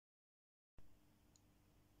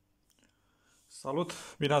Salut!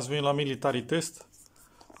 Bine ați venit la Military Test.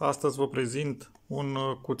 Astăzi vă prezint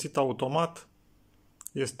un cuțit automat.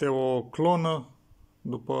 Este o clonă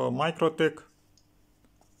după Microtech,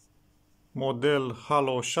 model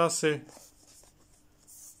Halo 6.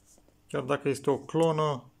 Chiar dacă este o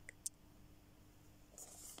clonă,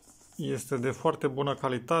 este de foarte bună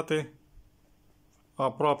calitate,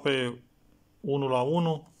 aproape 1 la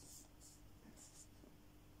 1.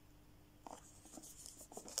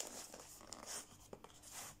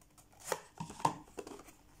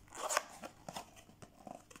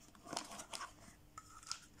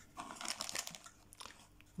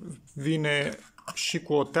 Vine și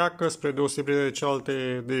cu o teacă, spre deosebire de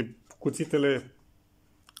celelalte, de cuțitele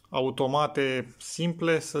automate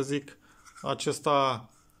simple, să zic. Acesta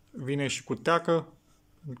vine și cu teacă,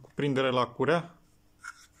 cu prindere la curea.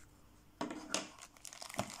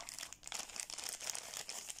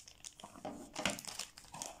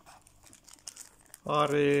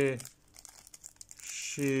 Are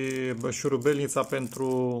și șurubelnița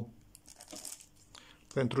pentru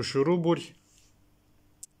șuruburi.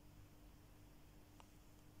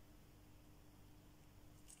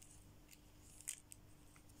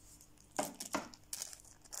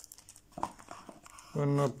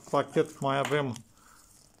 În pachet mai avem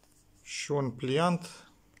și un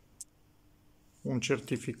pliant, un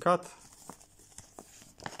certificat,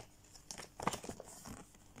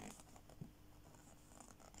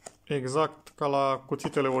 exact ca la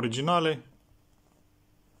cuțitele originale.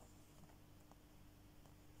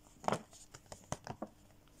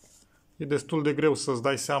 E destul de greu să-ți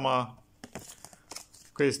dai seama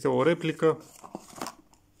că este o replică.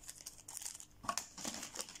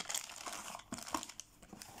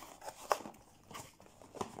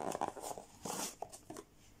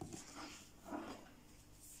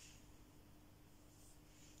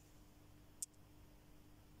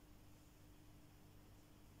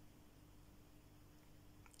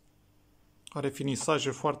 Are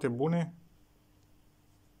finisaje foarte bune.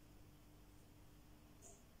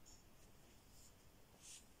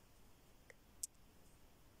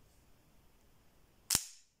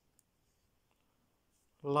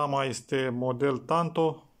 Lama este model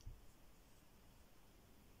Tanto.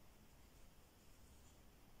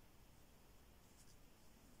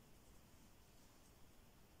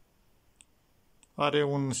 Are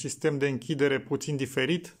un sistem de închidere puțin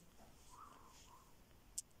diferit.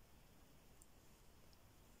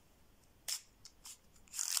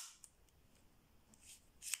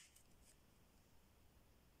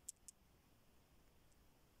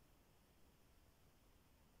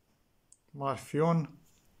 Marfion,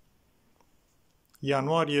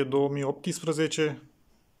 ianuarie 2018,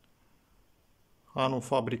 anul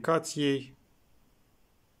fabricației,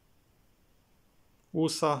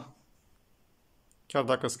 USA, chiar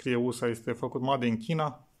dacă scrie USA, este făcut made in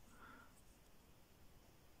China,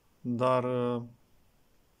 dar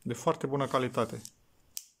de foarte bună calitate.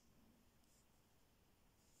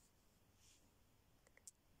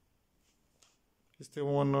 Este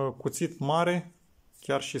un cuțit mare,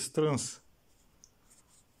 chiar și strâns.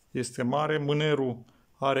 Este mare, mânerul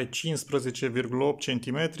are 15,8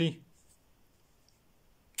 cm.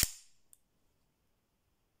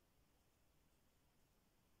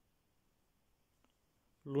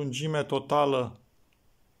 Lungime totală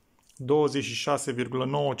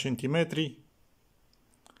 26,9 cm.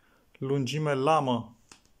 Lungime lamă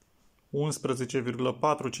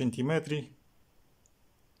 11,4 cm.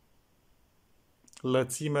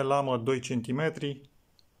 Lățime lamă 2 cm.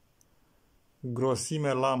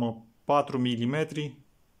 Grosime lamă 4 mm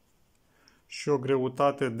și o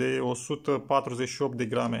greutate de 148 de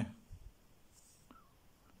grame.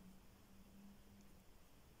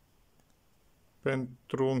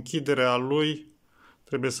 Pentru închiderea lui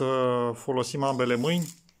trebuie să folosim ambele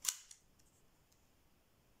mâini.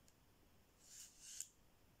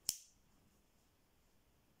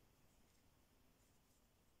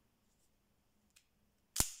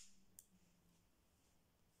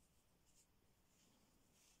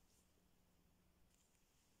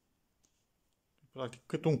 Practic,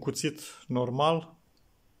 cât un cuțit normal.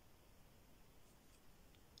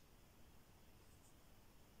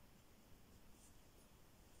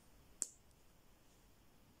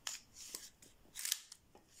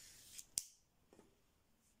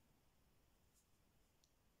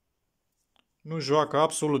 Nu joacă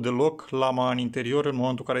absolut deloc lama în interior în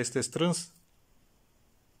momentul în care este strâns.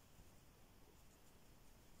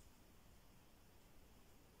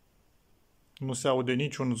 Nu se aude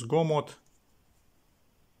niciun zgomot.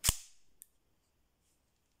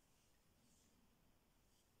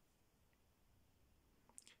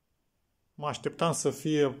 Mă așteptam să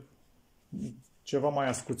fie ceva mai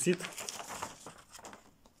ascuțit.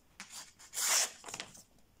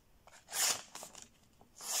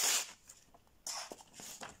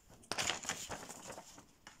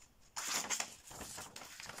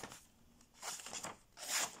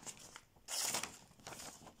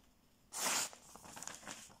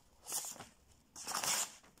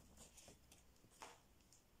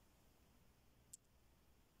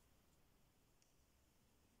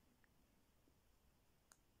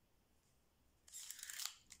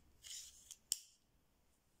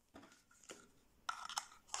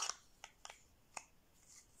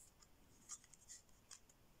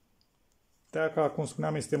 Teaca, cum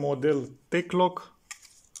spuneam, este model Tek-Lok.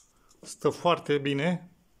 Stă foarte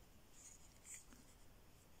bine.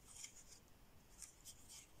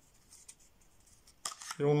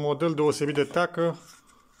 E un model deosebit de teacă.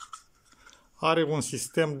 Are un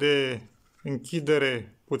sistem de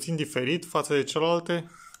închidere puțin diferit față de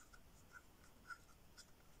celelalte.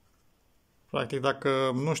 Practic,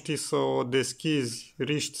 dacă nu știi să o deschizi,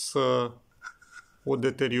 riști să o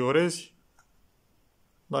deteriorezi.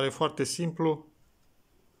 Dar e foarte simplu.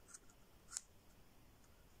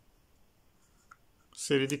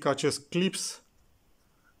 Se ridică acest clips.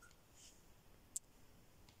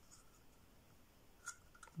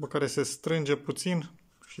 După care se strânge puțin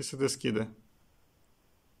și se deschide.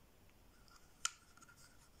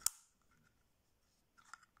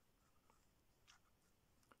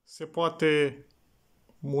 Se poate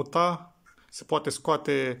muta, se poate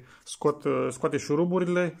scoate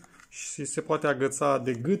șuruburile și se poate agăța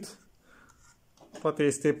de gât. Poate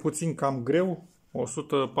este puțin cam greu,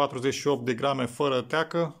 148 de grame fără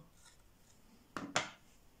teacă.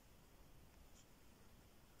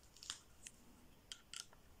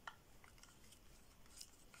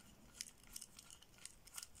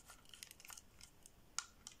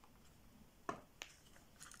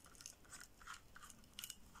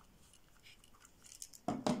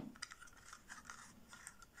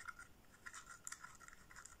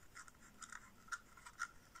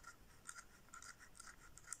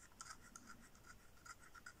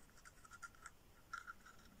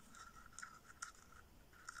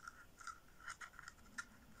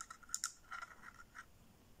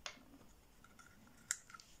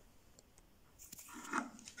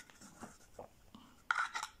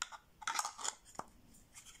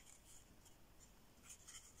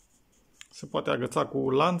 Se poate agăța cu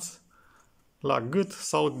lanț la gât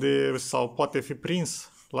sau poate fi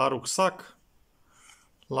prins la rucsac,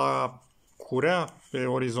 la curea pe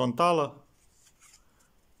orizontală.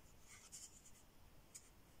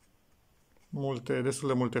 Destul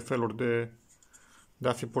de multe feluri de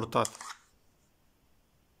a fi purtat.